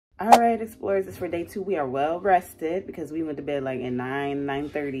All right, explorers, it's for day 2. We are well rested because we went to bed like at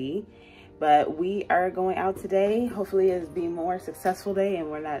 9:30. But we are going out today. Hopefully it's be a more successful day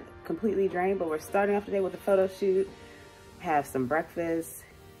and we're not completely drained, but we're starting off today with a photo shoot, have some breakfast,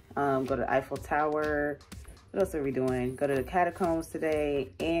 go to the Eiffel Tower. What else are we doing? Go to the Catacombs today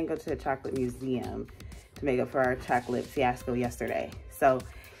and go to the chocolate museum to make up for our chocolate fiasco yesterday. So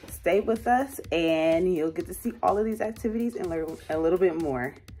stay with us and you'll get to see all of these activities and learn a little bit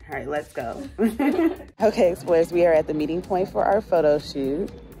more. All right, let's go. Okay, explorers, we are at the meeting point for our photo shoot.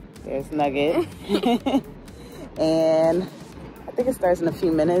 There's Nugget. And I think it starts in a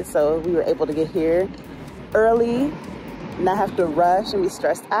few minutes, so we were able to get here early, not have to rush and be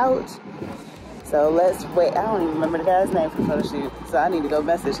stressed out. So let's wait. I don't even remember the guy's name for the photo shoot, so I need to go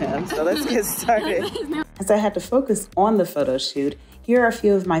message him. So let's get started. As I had to focus on the photo shoot, here are a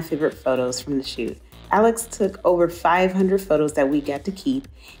few of my favorite photos from the shoot. Alex took over 500 photos that we got to keep,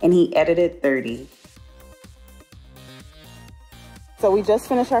 and he edited 30. So we just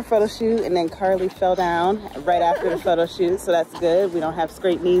finished our photo shoot, and then Carly fell down right after the photo shoot, so that's good. We don't have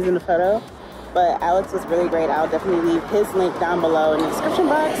scraped knees in the photo, but Alex was really great. I'll definitely leave his link down below in the description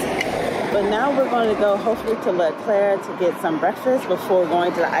box. But now we're going to go hopefully to La Claire to get some breakfast before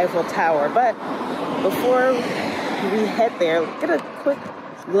going to the Eiffel Tower. But before we head there, get a quick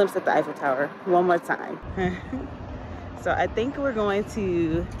glimpse at the Eiffel Tower one more time. So I think we're going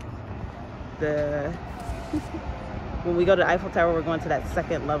to when we go to the Eiffel Tower, we're going to that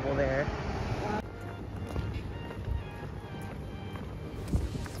second level there.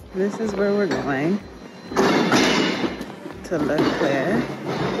 This is where we're going, to La Claire.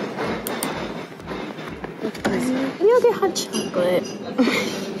 We'll get hot chocolate.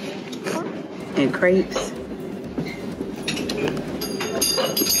 And crepes.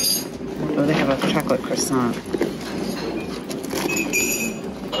 Oh, they have a chocolate croissant.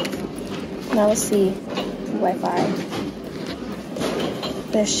 Now let's see Wi-Fi.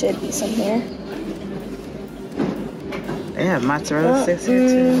 There should be some here. They have mozzarella sticks here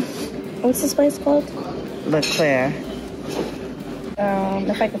too. What's this place called? La Claire.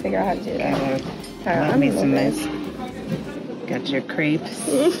 If I can figure out how to do that. Let me some this. Got your crepes.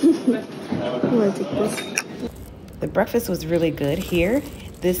 I'm gonna take this. The breakfast was really good here.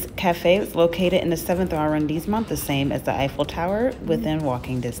 This cafe is located in the 7th arrondissement, the same as the Eiffel Tower, within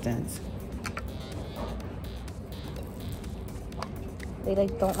walking distance. They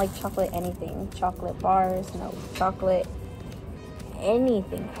don't like chocolate anything. Chocolate bars, no. Chocolate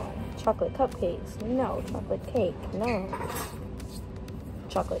anything. Chocolate cupcakes, no. Chocolate cake, no.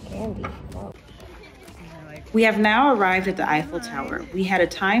 Chocolate candy, no. We have now arrived at the Eiffel Tower. We had a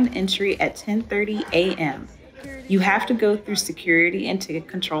timed entry at 10:30 a.m. You have to go through security and ticket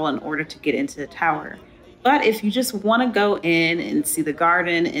control in order to get into the tower. But if you just want to go in and see the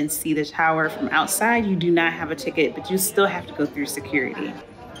garden and see the tower from outside, you do not have a ticket, but you still have to go through security.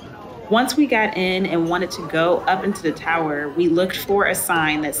 Once we got in and wanted to go up into the tower, we looked for a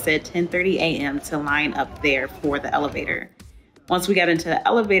sign that said 10:30 a.m. to line up there for the elevator. Once we got into the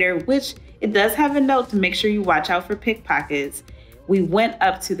elevator, which it does have a note to make sure you watch out for pickpockets, we went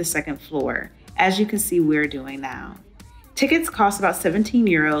up to the 2nd floor. As you can see, we're doing now. Tickets cost about 17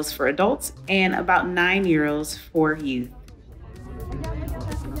 euros for adults and about 9 euros for youth.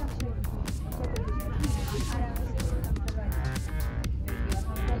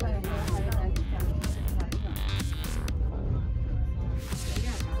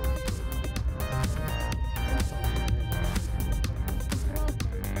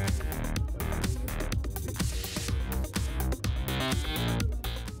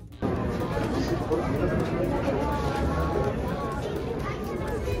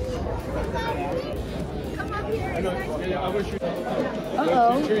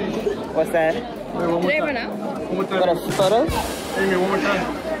 Uh-oh. What's that? Did I run out? What, a photo? One more time.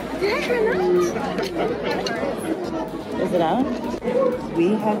 Did I run out? Is it out? We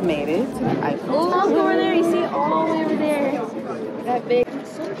have made it to the Eiffel Tower. Oh, go over there. You see it all the way over there. That big.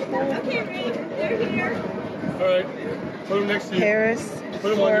 Okay, they're here. All right. Put them next to you. Paris Put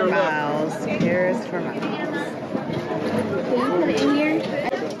them for on your miles. Paris for miles. Can you put it in here?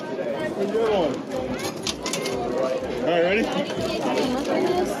 All right, ready?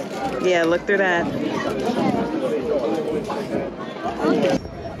 Yeah, look through that. Okay.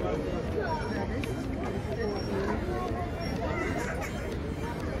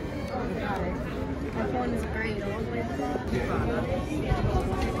 That phone is great.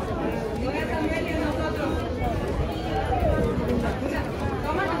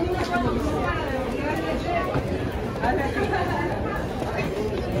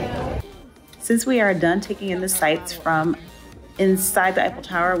 Since we are done taking in the sights from inside the Eiffel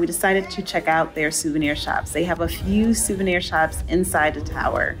Tower, we decided to check out their souvenir shops. They have a few souvenir shops inside the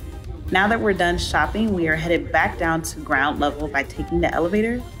tower. Now that we're done shopping, we are headed back down to ground level by taking the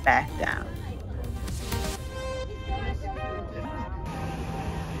elevator back down.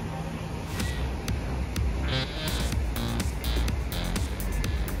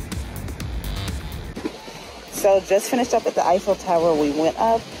 So just finished up at the Eiffel Tower. We went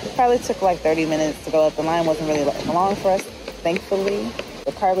up. It probably took like 30 minutes to go up. The line wasn't really long for us, thankfully.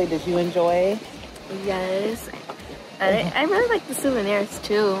 But Carly, did you enjoy? Yes. I really like the souvenirs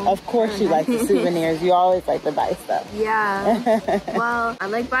too. Of course you like the souvenirs. You always like to buy stuff. Yeah. Well, I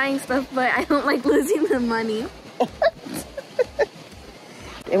like buying stuff, but I don't like losing the money.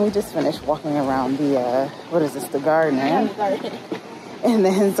 And we just finished walking around the, what is this, the garden, right? Yeah, the garden. And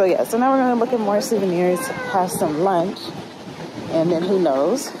then, so yeah, so now we're gonna look at more souvenirs, have some lunch, and then who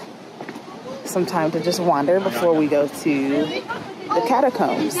knows, some time to just wander before we go to the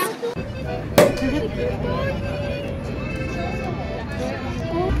Catacombs.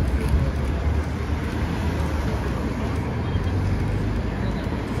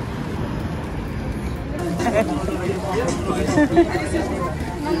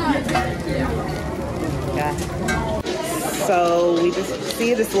 Yeah. So we just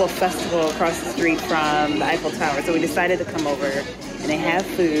see this little festival across the street from the Eiffel Tower. So we decided to come over and they have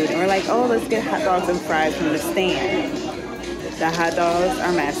food. And we're like, oh, let's get hot dogs and fries from the stand. The hot dogs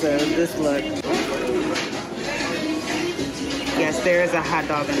are massive. Just look. Yes, there is a hot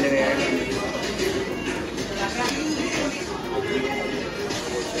dog under there.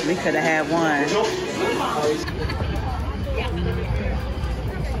 We could have had one.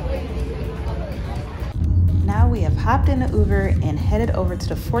 Now we have hopped in an Uber and headed over to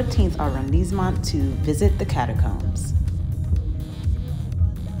the 14th arrondissement to visit the Catacombs.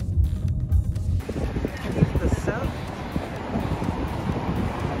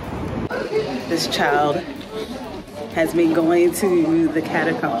 This child has been going to the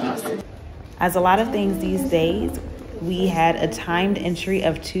Catacombs. As a lot of things these days, we had a timed entry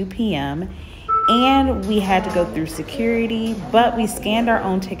of 2 p.m. and we had to go through security, but we scanned our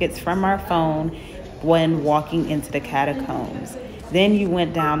own tickets from our phone when walking into the Catacombs. Then you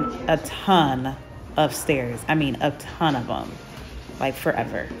went down a ton of stairs. I mean, a ton of them, like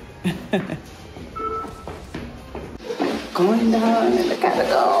forever. Going down in the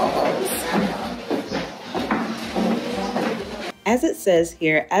Catacombs. As it says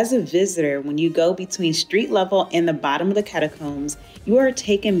here, as a visitor, when you go between street level and the bottom of the Catacombs, you are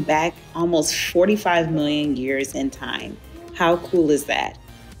taken back almost 45 million years in time. How cool is that?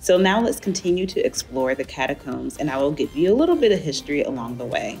 So now let's continue to explore the Catacombs, and I will give you a little bit of history along the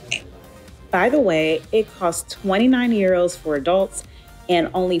way. By the way, it costs 29 euros for adults and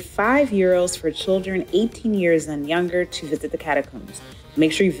only 5 euros for children 18 years and younger to visit the Catacombs.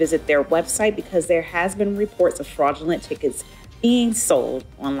 Make sure you visit their website because there has been reports of fraudulent tickets being sold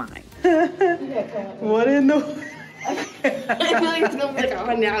online. What in the... I feel like it's gonna be like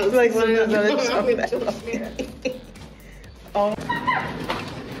a now. Like oh.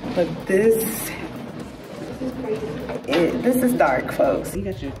 But this is dark, folks. You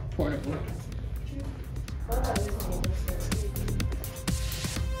got your portable.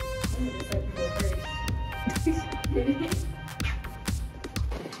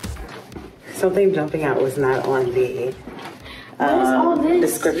 Something jumping out was not on the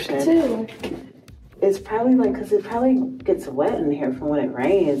description. Too? It's probably like, because it probably gets wet in here from when it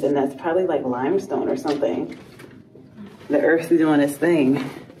rains, and that's probably like limestone or something. The earth is doing its thing.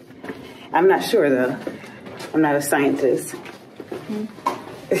 I'm not sure though. I'm not a scientist.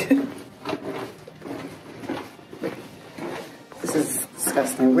 This is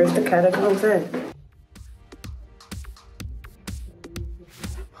disgusting. Where's the Catacombs at?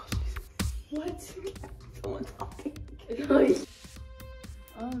 What? Someone's talking.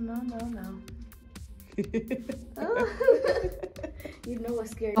 Oh, no. You know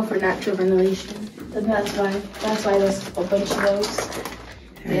what's scary? Oh, for natural ventilation. And that's why there's a bunch of those.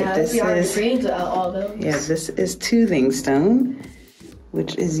 Yeah, this is all those. Yeah, this is toothing stone,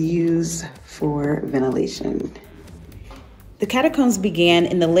 which is used for ventilation. The Catacombs began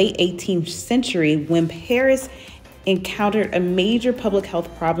in the late 18th century when Paris encountered a major public health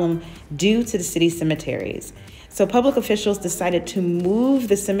problem due to the city's cemeteries. So public officials decided to move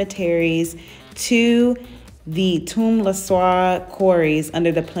the cemeteries to the Tombe-la-Soie quarries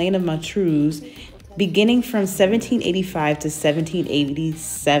under the plain of Montreux, beginning from 1785 to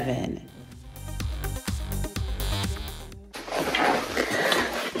 1787.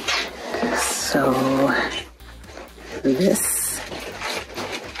 So this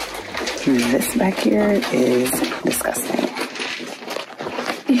back here is disgusting.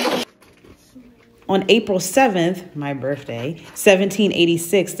 On April 7th, my birthday,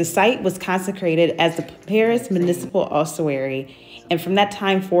 1786, the site was consecrated as the Paris Municipal Ossuary, and from that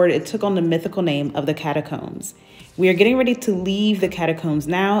time forward, it took on the mythical name of the Catacombs. We are getting ready to leave the Catacombs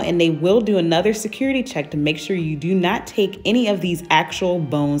now, and they will do another security check to make sure you do not take any of these actual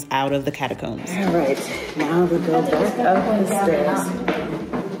bones out of the Catacombs. All right, now we go back up the stairs.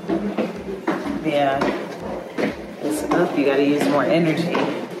 Yeah, it's up. You got to use more energy.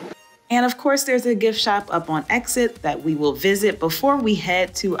 And of course, there's a gift shop up on exit that we will visit before we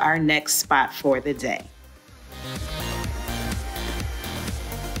head to our next spot for the day.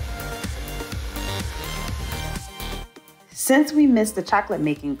 Since we missed the chocolate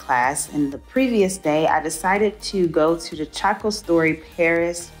making class in the previous day, I decided to go to the Choco-Story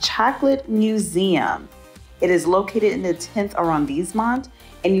Paris Chocolate Museum. It is located in the 10th arrondissement,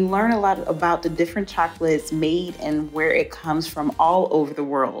 and you learn a lot about the different chocolates made and where it comes from all over the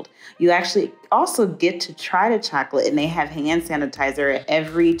world. You actually also get to try the chocolate, and they have hand sanitizer at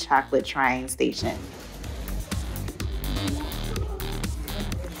every chocolate trying station.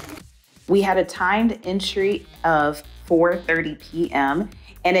 We had a timed entry of 4:30 p.m.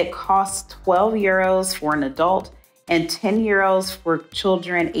 and it costs 12 euros for an adult and 10 euros for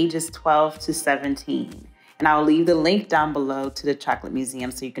children ages 12 to 17. And I'll leave the link down below to the chocolate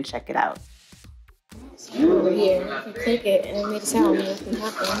museum so you can check it out. Over here, you click it and it makes a sound. Nothing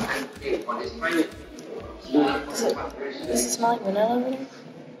happens. Does it smell like vanilla over there?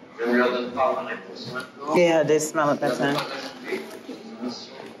 Yeah, they smell it that time.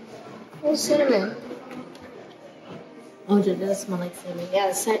 Oh, cinnamon. Oh, it does smell like cinnamon. Yeah,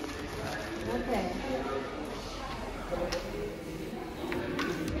 the scent. Okay.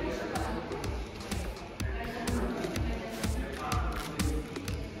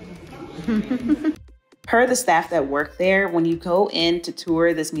 Per the staff that work there, when you go in to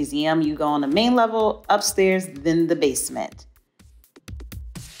tour this museum, you go on the main level, upstairs, then the basement.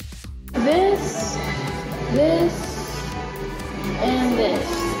 This, and this.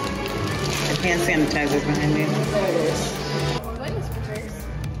 The hand sanitizer's behind you. There it is. What is first?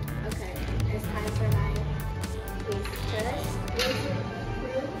 Okay, it's time for my face test.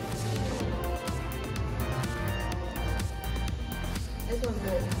 This one's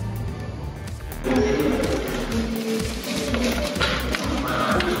good.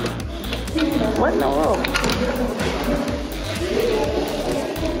 What in the world?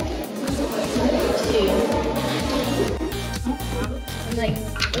 I'm like,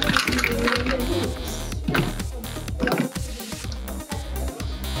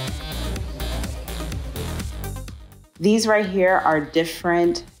 these right here are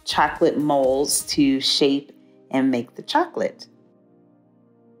different chocolate molds to shape and make the chocolate.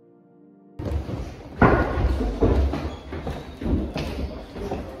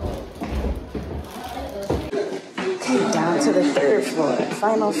 Okay, down to the third floor,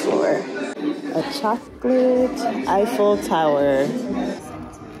 final floor. A chocolate Eiffel Tower.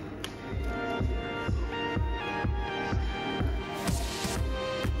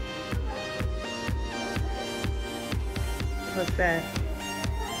 What's that?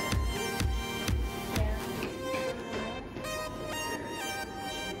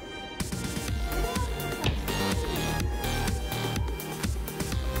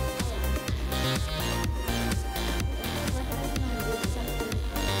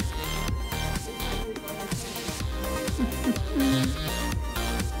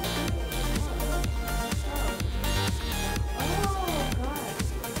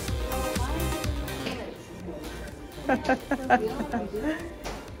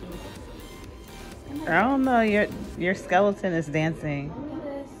 I don't know, your skeleton is dancing.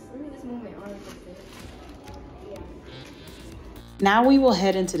 Now we will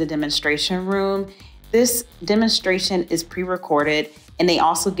head into the demonstration room. This demonstration is pre-recorded, and they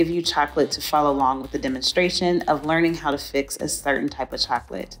also give you chocolate to follow along with the demonstration of learning how to fix a certain type of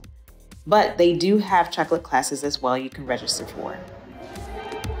chocolate. But they do have chocolate classes as well you can register for.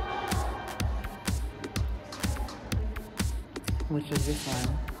 Which is this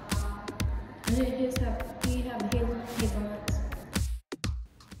one?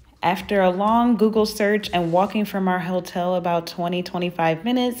 After a long Google search and walking from our hotel about 20-25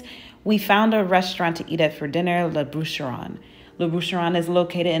 minutes, we found a restaurant to eat at for dinner, Le Boucheron. Le Boucheron is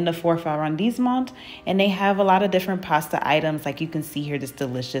located in the 4th arrondissement, and they have a lot of different pasta items, like you can see here, this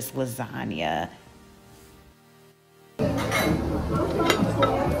delicious lasagna.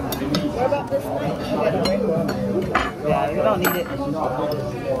 What about this night? Yeah, you don't need it. Am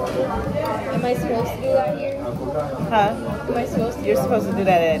I supposed to do that here? Huh? Am I supposed to? You're supposed to do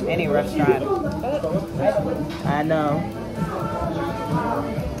that at any restaurant. I know.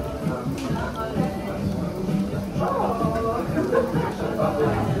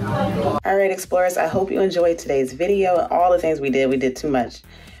 All right, explorers, I hope you enjoyed today's video and all the things we did. We did too much.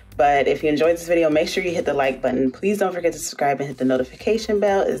 But if you enjoyed this video, make sure you hit the like button. Please don't forget to subscribe and hit the notification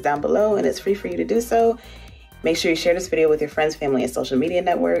bell. It's down below and it's free for you to do so. Make sure you share this video with your friends, family, and social media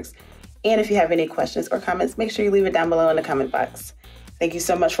networks. And if you have any questions or comments, make sure you leave it down below in the comment box. Thank you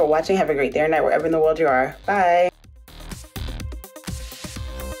so much for watching. Have a great day or night wherever in the world you are. Bye.